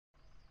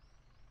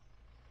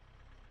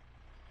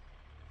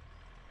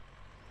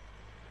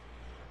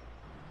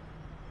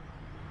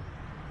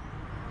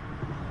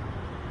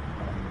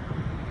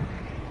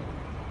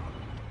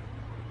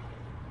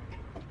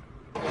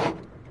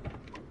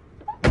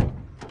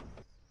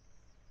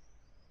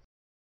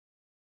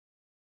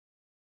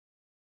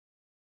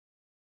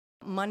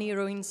Money,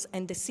 Ruins,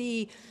 and the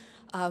Sea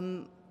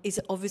is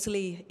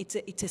obviously,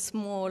 it's a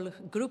small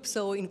group,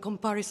 so in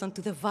comparison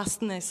to the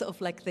vastness of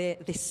like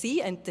the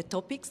sea and the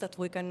topics that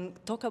we can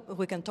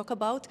talk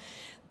about,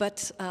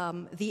 but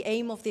the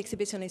aim of the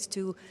exhibition is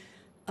to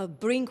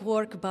bring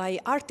work by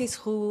artists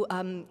who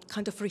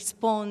kind of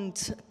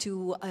respond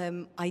to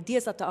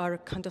ideas that are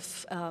kind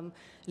of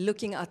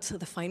looking at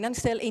the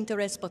financial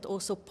interests, but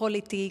also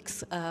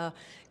politics,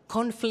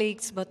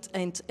 conflicts,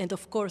 and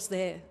of course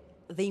the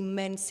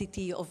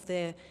immensity of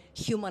the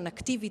human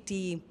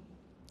activity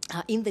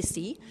in the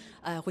sea,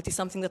 which is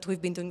something that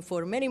we've been doing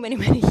for many, many,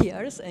 many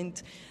years,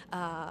 and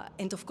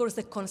of course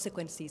the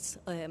consequences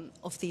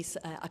of these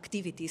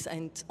activities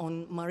and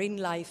on marine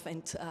life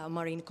and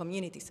marine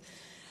communities.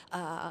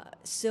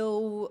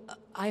 So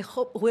I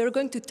hope we're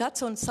going to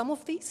touch on some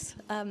of these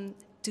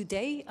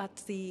today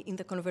in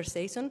the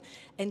conversation,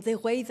 and the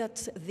way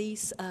that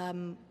this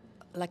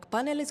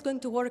panel is going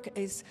to work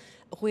is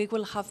we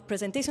will have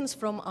presentations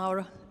from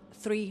our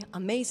three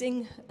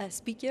amazing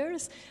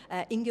speakers,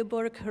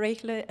 Ingeborg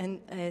Reichle and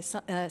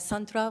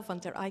Sandra van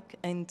der Eyck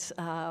and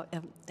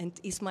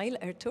Ismail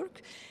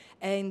Erturk.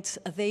 And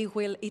they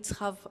will each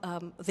have,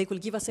 they will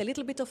give us a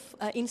little bit of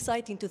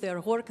insight into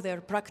their work,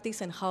 their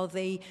practice, and how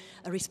they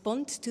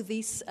respond to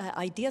these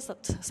ideas,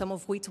 that some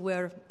of which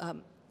were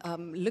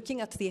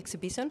looking at the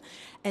exhibition.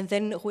 And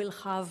then we'll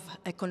have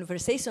a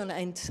conversation,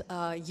 and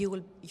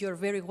you're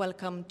very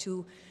welcome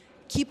to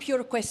keep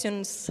your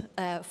questions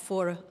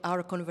for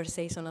our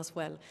conversation as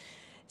well.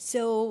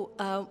 So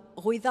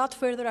without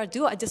further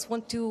ado, I just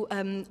want to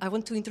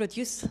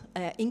introduce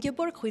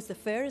Ingeborg, who is the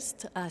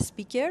first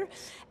speaker.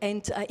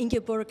 And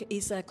Ingeborg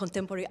is a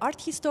contemporary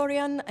art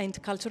historian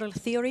and cultural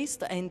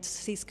theorist, and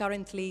she's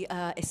currently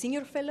a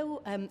senior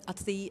fellow at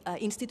the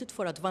Institute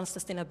for Advanced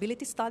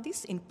Sustainability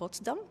Studies in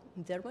Potsdam,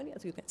 in Germany,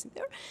 as you can see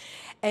there.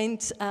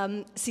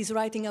 And she's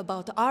writing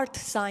about art,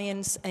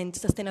 science, and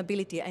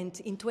sustainability. And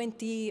in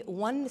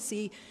 2021,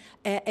 she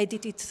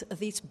edited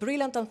this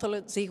brilliant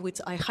anthology,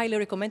 which I highly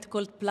recommend,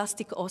 called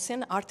Plastic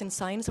Ocean, Art and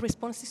Science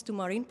Responses to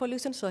Marine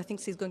Pollution. So I think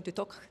she's going to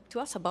talk to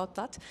us about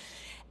that.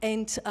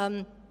 And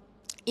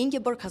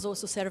Ingeborg has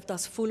also served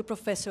as full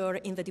professor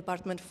in the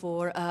Department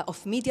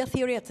of Media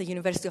Theory at the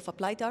University of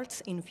Applied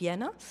Arts in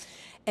Vienna,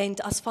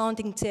 and as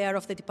founding chair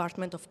of the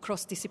Department of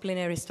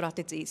Cross-Disciplinary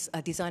Strategies,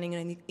 designing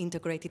an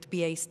integrated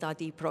BA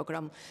study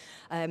program.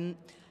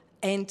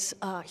 And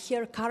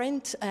her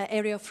current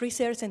area of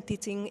research and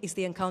teaching is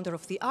the encounter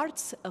of the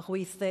arts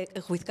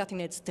with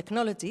cutting-edge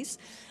technologies,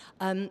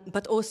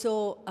 but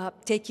also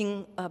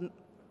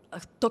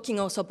talking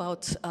also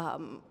about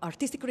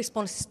artistic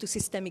responses to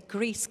systemic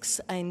risks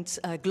and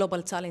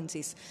global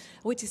challenges,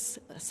 which is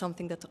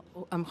something that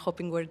I'm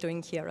hoping we're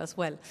doing here as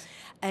well.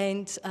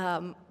 And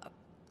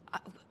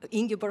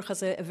Ingeborg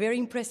has a very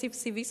impressive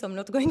CV, so I'm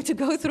not going to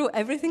go through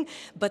everything,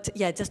 but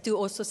yeah, just to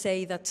also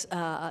say that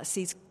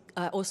she's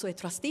also a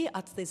trustee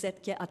at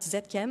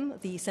ZKM,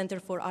 the Center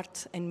for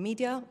Art and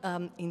Media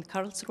in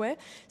Karlsruhe,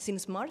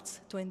 since March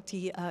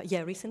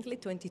recently,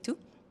 22.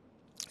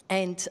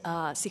 And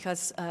she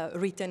has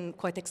written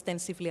quite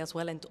extensively as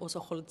well, and also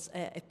holds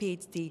a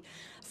PhD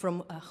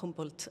from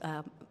Humboldt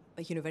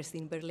University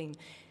in Berlin.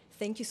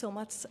 Thank you so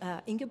much,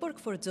 Ingeborg,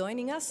 for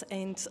joining us,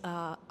 and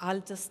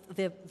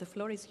the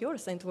floor is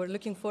yours, and we're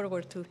looking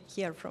forward to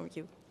hear from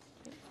you.